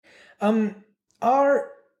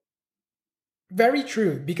are very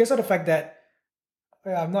true because of the fact that I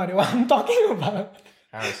have no idea what I'm talking about.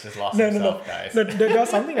 Aaron's just lost No, himself, guys. There's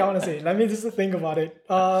something I want to say. Let me just think about it.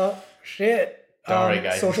 Shit. Don't worry,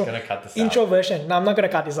 guys. Social He's gonna cut this out. introversion. No, I'm not gonna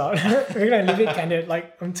cut this out. We're gonna leave it candid.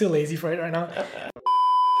 Like I'm too lazy for it right now.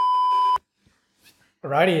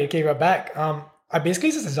 Alrighty, okay, we're back. I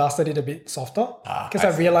basically just adjusted it a bit softer because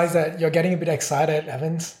I realized that you're getting a bit excited,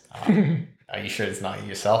 Evans. Are you sure it's not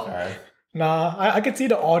yourself, Aaron? Nah, I could see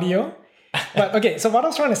the audio. But okay, so what I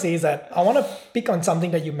was trying to say is that I want to pick on something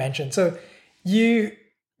that you mentioned. So you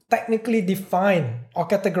technically define or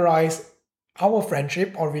categorize our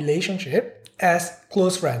friendship or relationship as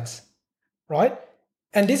close friends, right?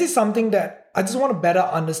 And this is something that I just want to better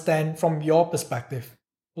understand from your perspective.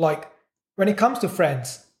 Like, when it comes to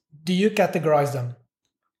friends, do you categorize them?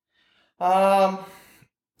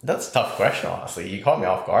 That's a tough question, honestly. You caught me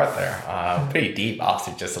off guard there. Pretty deep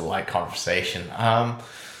after just a light conversation.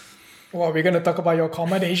 Well, we're going to talk about your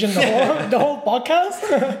accommodation the whole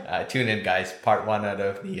podcast? Tune in, guys. Part 1 out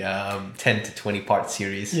of the 10 to 20 part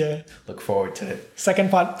series. Yeah. Look forward to it.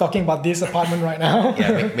 Second part, talking about this apartment right now.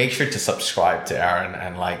 Yeah, make sure to subscribe to Aaron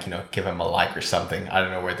and give him a like or something. I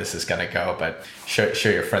don't know where this is going to go, but show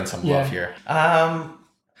your friends some love here.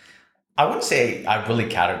 I wouldn't say I really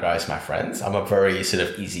categorize my friends. I'm a very sort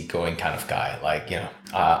of easygoing kind of guy.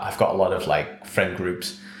 I've got a lot of friend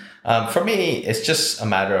groups. For me, it's just a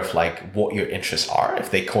matter of what your interests are.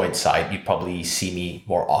 If they coincide, you'd probably see me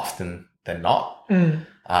more often than not.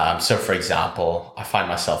 So for example, I find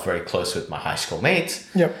myself very close with my high school mates.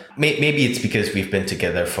 Yep. Maybe it's because we've been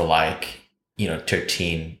together for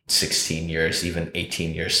 13, 16 years, even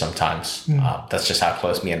 18 years sometimes. That's just how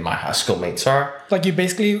close me and my high school mates are. Like you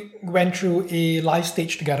basically went through a life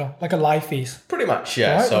stage together, like a life phase. Pretty much,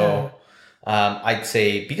 yeah. Right? So I'd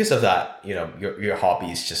say because of that, your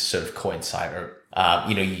hobbies just sort of coincide, or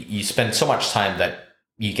you spend so much time that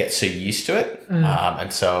you get so used to it.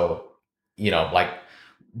 And so,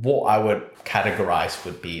 what I would categorize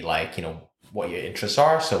would be what your interests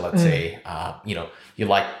are. So let's say, you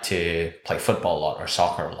like to play football a lot or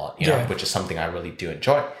soccer a lot, which is something I really do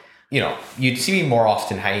enjoy. You'd see me more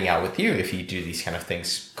often hanging out with you if you do these kind of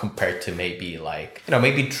things compared to maybe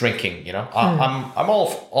maybe drinking, I'm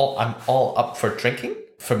all up for drinking.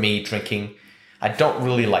 For me, drinking, I don't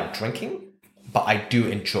really like drinking, but I do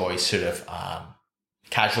enjoy sort of,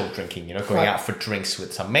 casual drinking, going out for drinks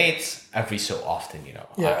with some mates every so often,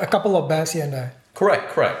 Yeah, a couple of beers here and there.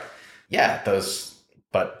 Correct. Yeah,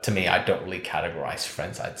 but to me, I don't really categorize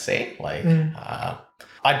friends, I'd say.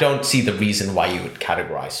 I don't see the reason why you would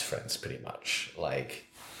categorize friends pretty much.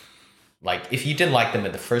 If you didn't like them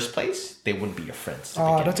in the first place, they wouldn't be your friends.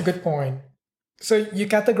 That's a good point. So you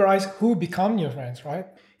categorize who become your friends, right?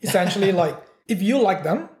 Essentially, if you like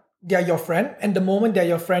them, they're your friend. And the moment they're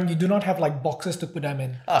your friend, you do not have boxes to put them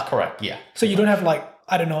in. Correct, yeah. So you don't have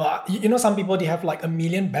I don't know, some people, they have a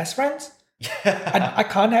million best friends. I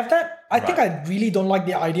can't have that. I think I really don't like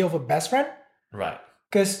the idea of a best friend. Right.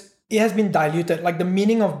 Because it has been diluted. The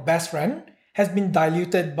meaning of best friend has been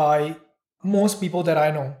diluted by most people that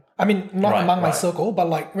I know. I mean, not among my circle,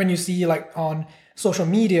 but when you see on social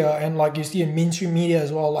media and you see in mainstream media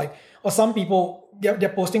as well, or some people, they're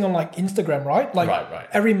posting on Instagram, right?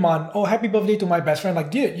 Every month, oh, happy birthday to my best friend.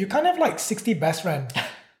 Dude, you can't have 60 best friends.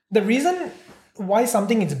 The reason why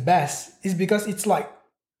something is best is because it's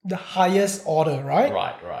the highest order, right?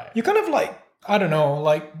 Right. You kind of I don't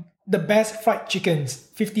know, the best fried chickens,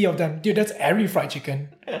 50 of them. Dude, that's every fried chicken.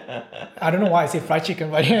 I don't know why I say fried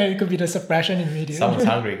chicken, but yeah, it could be the suppression in media. Someone's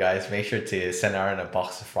hungry, guys. Make sure to send Aaron a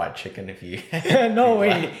box of fried chicken if you... No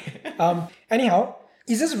way. Anyhow,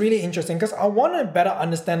 it's just really interesting because I want to better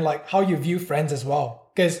understand how you view friends as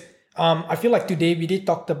well. Because I feel today we did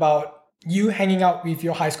talk about you hanging out with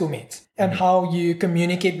your high school mates and how you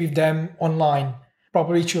communicate with them online,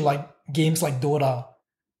 probably through games like Dota.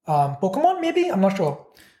 Pokemon, maybe? I'm not sure.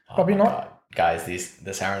 Probably not. God. Guys,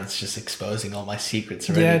 this Aaron's just exposing all my secrets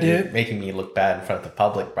already. Yeah, dude. Making me look bad in front of the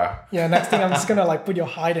public, bro. Yeah, next thing I'm just gonna put your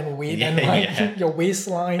height and weight and your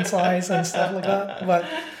waistline size and stuff like that. But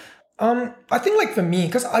I think for me,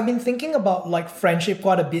 because I've been thinking about friendship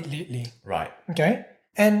quite a bit lately. Right. Okay.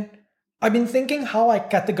 And I've been thinking how I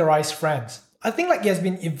categorize friends. I think it has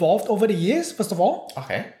been evolved over the years, first of all.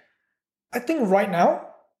 Okay. I think right now,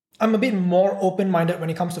 I'm a bit more open-minded when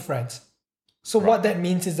it comes to friends. So what that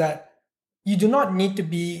means is that you do not need to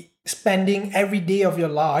be spending every day of your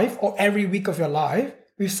life or every week of your life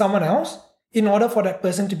with someone else in order for that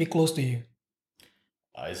person to be close to you.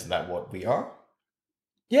 Isn't that what we are?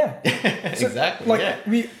 Yeah. Exactly.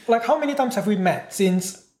 We how many times have we met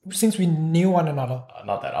since since we knew one another?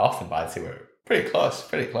 Not that often, but I'd say we're pretty close.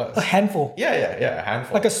 Pretty close. A handful. Yeah, a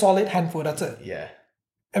handful. Like a solid handful, that's it. Yeah.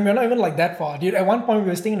 And we're not even like that far, dude. At one point, we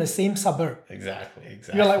were staying in the same suburb. Exactly.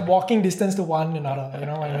 We were like walking distance to one another, you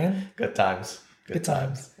know what I mean? Good times. Good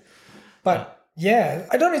times. But yeah,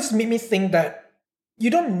 I don't know, it just made me think that you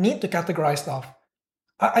don't need to categorize stuff.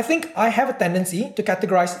 I think I have a tendency to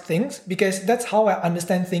categorize things because that's how I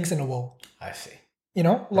understand things in the world. I see. You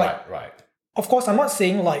know? Like, right. Of course, I'm not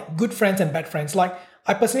saying like good friends and bad friends. Like,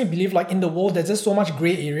 I personally believe like in the world, there's just so much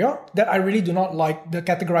gray area that I really do not like the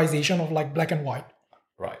categorization of like black and white.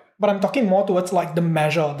 Right. But I'm talking more towards like the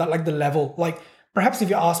measure, that like the level. Like perhaps if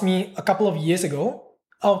you asked me a couple of years ago,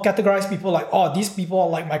 I'll categorize people like, oh, these people are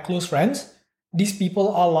like my close friends. These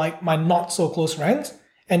people are like my not so close friends.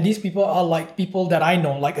 And these people are like people that I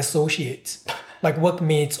know, like associates, like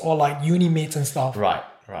workmates or like uni mates and stuff. Right.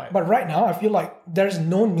 But right now, I feel like there's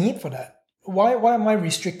no need for that. Why am I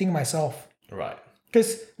restricting myself? Right.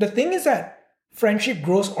 Because the thing is that friendship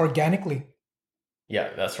grows organically.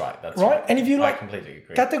 Yeah, that's right. Right. And if you I completely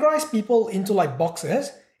agree. categorize people into like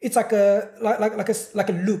boxes, it's like a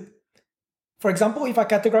loop. For example, if I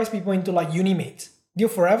categorize people into like uni mates, they'll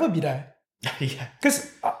forever be there. Yeah. Because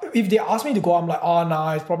if they ask me to go, I'm like, oh,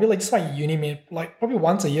 nah, it's probably like just my uni mate. Like probably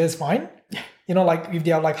once a year is fine. You know, like if they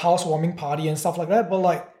have like housewarming party and stuff like that. But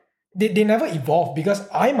like they never evolve because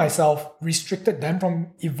I myself restricted them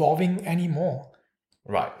from evolving anymore.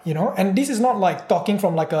 Right. You know, and this is not like talking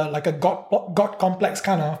from like a God complex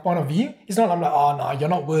kind of point of view. It's not I'm like, oh no, you're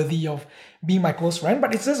not worthy of being my close friend.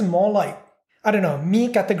 But it's just more like, I don't know,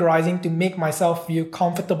 me categorizing to make myself feel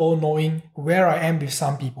comfortable knowing where I am with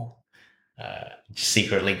some people.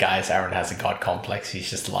 Secretly, guys, Aaron has a God complex. He's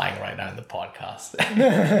just lying right now in the podcast.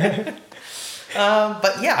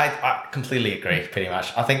 But yeah, I completely agree, pretty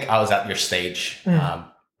much. I think I was at your stage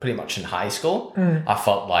pretty much in high school. I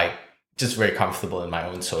felt like just very comfortable in my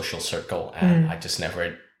own social circle, and I just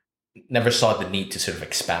never saw the need to sort of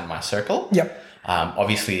expand my circle. Yep.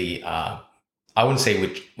 Obviously, I wouldn't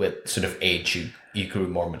say with sort of age you grew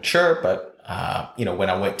more mature, but when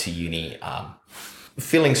I went to uni,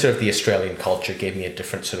 feeling sort of the Australian culture gave me a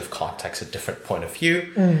different sort of context, a different point of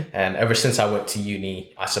view. And ever since I went to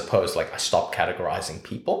uni, I suppose like I stopped categorizing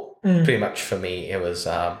people. Pretty much for me, it was,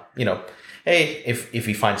 hey, if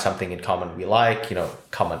we find something in common we like,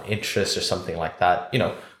 common interests or something like that,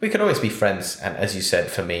 we could always be friends. And as you said,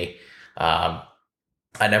 for me, I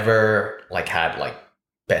never like had like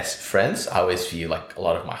best friends. I always view like a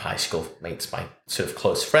lot of my high school mates, my sort of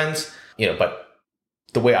close friends, but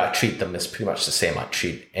the way I treat them is pretty much the same I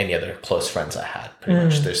treat any other close friends I had. Pretty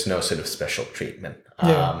much, there's no sort of special treatment.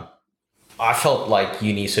 Yeah. I felt like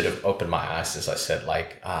uni sort of opened my eyes, as I said,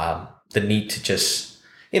 like the need to just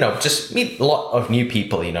meet a lot of new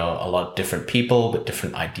people, a lot of different people with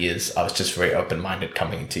different ideas. I was just very open-minded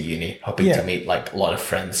coming into uni, hoping to meet like a lot of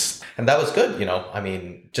friends. And that was good, I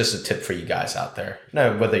mean, just a tip for you guys out there,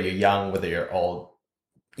 whether you're young, whether you're old,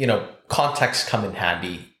 contacts come in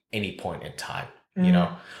handy any point in time.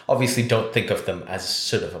 Obviously don't think of them as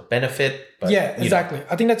sort of a benefit, but yeah, exactly.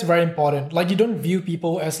 I think that's very important. Like you don't view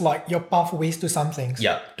people as like your pathways to some things.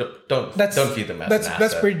 Yeah, don't view them as an asset.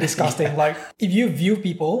 That's pretty disgusting. Like if you view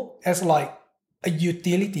people as like a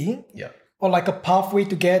utility, or like a pathway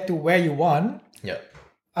to get to where you want,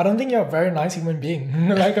 I don't think you're a very nice human being.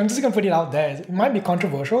 Like I'm just gonna put it out there. It might be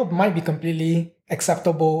controversial, it might be completely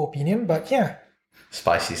acceptable opinion, but yeah.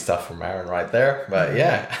 Spicy stuff from Aaron right there, but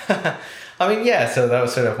yeah. I mean, so that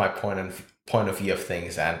was sort of my point of view of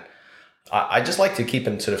things, and I just like to keep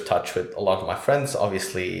in sort of touch with a lot of my friends.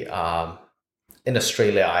 Obviously, in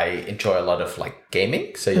Australia, I enjoy a lot of like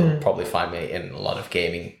gaming, so you'll probably find me in a lot of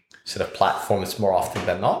gaming sort of platforms more often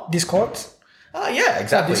than not. Discords? Yeah,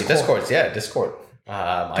 exactly. Discord.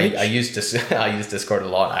 I use Discord a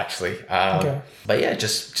lot actually. But yeah,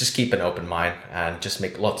 just keep an open mind and just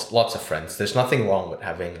make lots of friends. There's nothing wrong with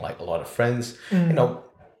having like a lot of friends.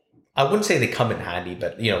 I wouldn't say they come in handy,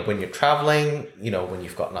 but when you're traveling, when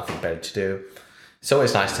you've got nothing better to do, it's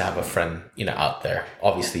always nice to have a friend, out there.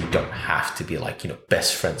 Obviously, you don't have to be like,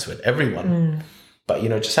 best friends with everyone, but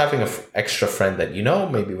just having an extra friend that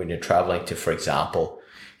maybe when you're traveling to, for example,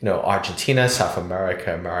 Argentina, South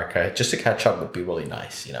America, just to catch up would be really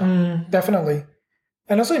nice, Definitely.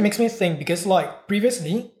 And also it makes me think because like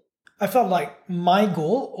previously I felt like my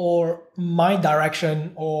goal or my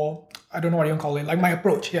direction, or I don't know what you call it, like my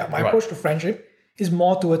approach. Yeah, my approach to friendship is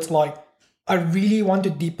more towards like, I really want to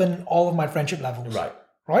deepen all of my friendship levels.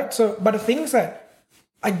 Right. So, but the thing is that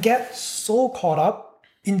I get so caught up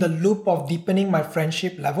in the loop of deepening my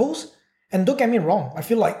friendship levels And don't get me wrong, I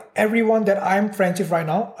feel like everyone that I'm friends with right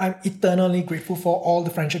now, I'm eternally grateful for all the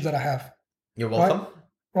friendships that I have. You're welcome. Right?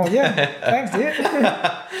 Well, yeah, thanks, dude.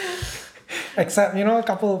 Except, a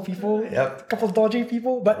couple of people, a couple of dodgy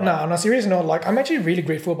people. But no, on a serious note, like I'm actually really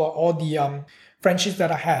grateful about all the friendships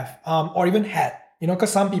that I have, or even had,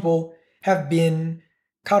 because some people have been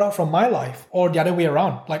cut off from my life or the other way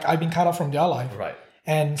around. Like I've been cut off from their life. Right.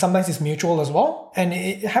 And sometimes it's mutual as well. And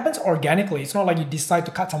it happens organically. It's not like you decide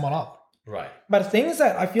to cut someone out. Right. But the thing is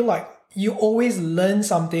that I feel like you always learn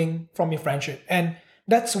something from your friendship. And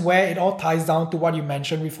that's where it all ties down to what you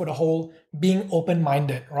mentioned before, the whole being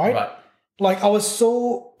open-minded, right? Right. Like I was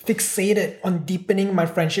so fixated on deepening my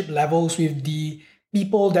friendship levels with the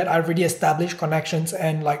people that I've already established connections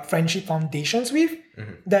and like friendship foundations with,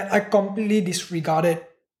 that I completely disregarded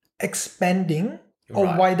expanding or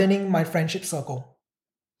widening my friendship circle.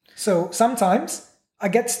 So sometimes I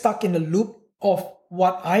get stuck in the loop of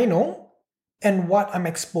what I know and what I'm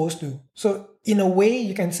exposed to. So in a way,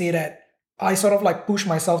 you can say that I sort of like push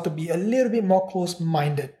myself to be a little bit more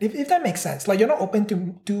close-minded, if that makes sense. Like you're not open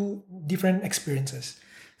to two different experiences.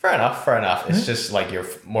 Fair enough. It's just like you're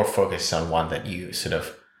more focused on one that you sort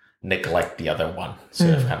of neglect the other one,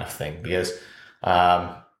 sort of kind of thing. Because,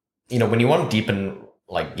 when you want to deepen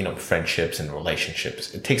friendships and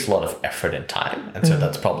relationships, it takes a lot of effort and time. And so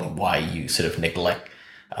that's probably why you sort of neglect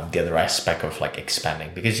the other aspect of like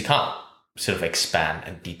expanding, because you can't sort of expand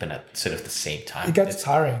and deepen at sort of the same time. It gets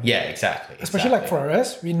tiring. Yeah, exactly. Especially like for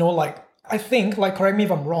us, we know like, I think, like correct me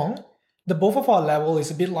if I'm wrong, the both of our level is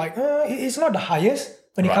a bit like, it's not the highest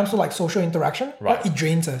when it comes to like social interaction. Right. Like it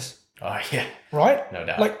drains us. Oh, yeah. Right? No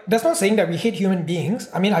doubt. Like that's not saying that we hate human beings.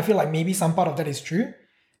 I mean, I feel like maybe some part of that is true.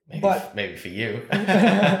 Maybe for you.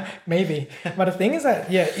 Maybe. But the thing is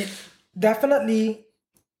that, it definitely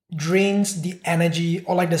drains the energy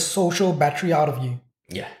or like the social battery out of you.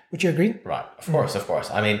 Yeah. Would you agree? Right. Of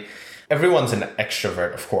course. I mean, everyone's an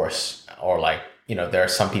extrovert, of course, or like, there are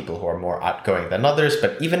some people who are more outgoing than others,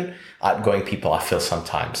 but even outgoing people, I feel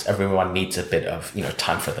sometimes everyone needs a bit of,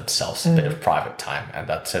 time for themselves, a bit of private time. And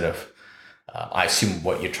that sort of, I assume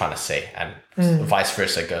what you're trying to say, and vice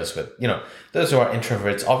versa goes with, those who are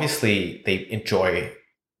introverts, obviously they enjoy,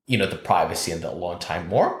 the privacy and the alone time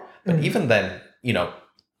more. But even then,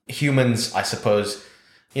 humans, I suppose,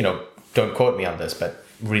 don't quote me on this, but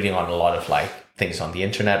reading on a lot of like things on the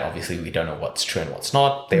internet, obviously we don't know what's true and what's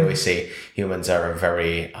not. They always say humans are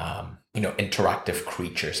very, interactive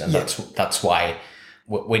creatures. And that's why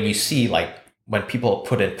when you see like when people are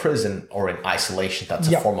put in prison or in isolation, that's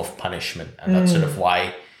a form of punishment. And that's sort of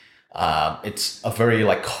why it's a very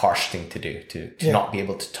like harsh thing to do, to not be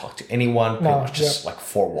able to talk to anyone, pretty much just like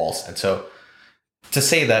four walls. And so to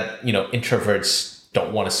say that, introverts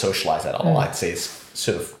don't want to socialize at all, I'd say is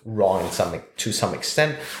sort of wrong to some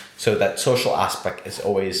extent. So that social aspect is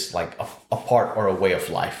always like a part or a way of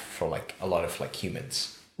life for like a lot of like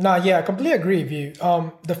humans. I completely agree with you.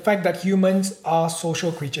 The fact that humans are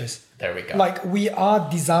social creatures. There we go. Like we are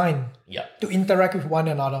designed to interact with one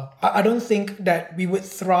another. I don't think that we would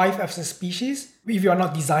thrive as a species if you are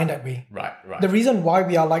not designed that way. Right. The reason why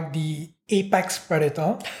we are like the apex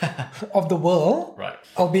predator of the world,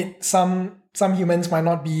 albeit some humans might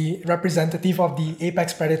not be representative of the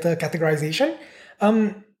apex predator categorization,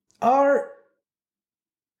 I'm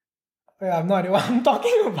not idea what I'm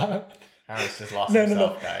talking about. Aaron's just lost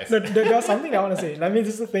himself, guys. No, there's something I want to say. Let me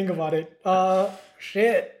just think about it.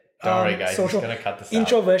 Shit. Don't worry, guys. I'm just going to cut this out.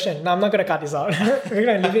 Introversion. No, I'm not going to cut this out. We're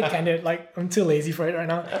going to leave it candid. Like, I'm too lazy for it right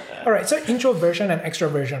now. All right. So introversion and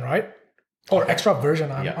extroversion, right? Or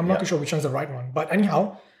extraversion. I'm not too sure which one's the right one. But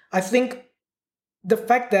anyhow, I think the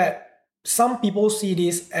fact that some people see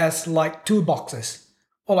this as like two boxes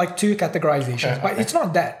or like two categorizations, but it's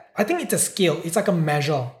not that. I think it's a scale. It's like a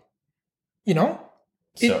measure.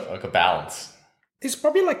 So like a balance. It's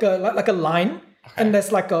probably like a line, and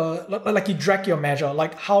there's like you drag your measure,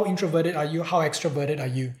 like how introverted are you, how extroverted are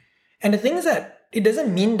you. And the thing is that it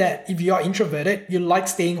doesn't mean that if you are introverted, you like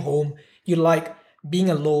staying home, you like being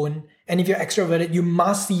alone, and if you're extroverted, you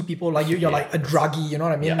must see people, like you're like a druggie, you know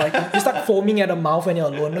what I mean? Like you start foaming at the mouth when you're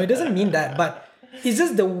alone. No, it doesn't mean that, but it's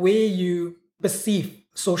just the way you perceive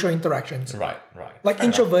social interactions. Right. Like fair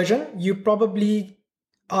introversion, enough. You probably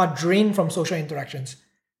are drained from social interactions.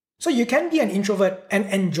 So you can be an introvert and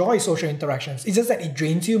enjoy social interactions. It's just that it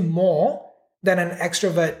drains you more than an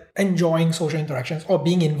extrovert enjoying social interactions or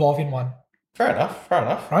being involved in one. Fair enough.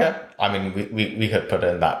 Right? Yeah. I mean, we could put it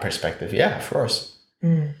in that perspective. Yeah, of course.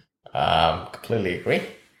 Completely agree.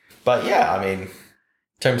 But yeah, I mean, in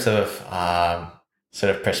terms of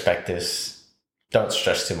sort of perspectives, don't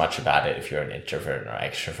stress too much about it if you're an introvert or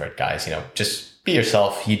extrovert, guys. Just be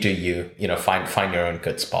yourself. You do you. Find your own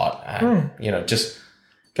good spot, and just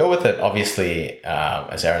go with it. Obviously,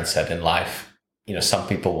 as Aaron said, in life, some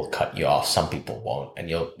people will cut you off, some people won't, and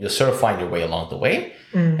you'll sort of find your way along the way.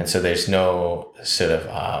 And so there's no sort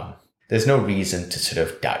of there's no reason to sort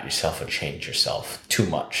of doubt yourself or change yourself too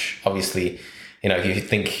much. Obviously, if you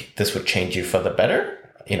think this would change you for the better,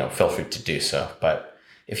 feel free to do so. But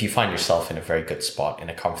if you find yourself in a very good spot, in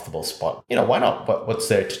a comfortable spot, why not? What's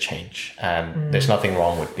there to change? And there's nothing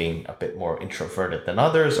wrong with being a bit more introverted than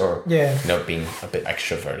others, or being a bit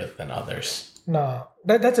extroverted than others. No,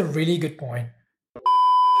 that's a really good point.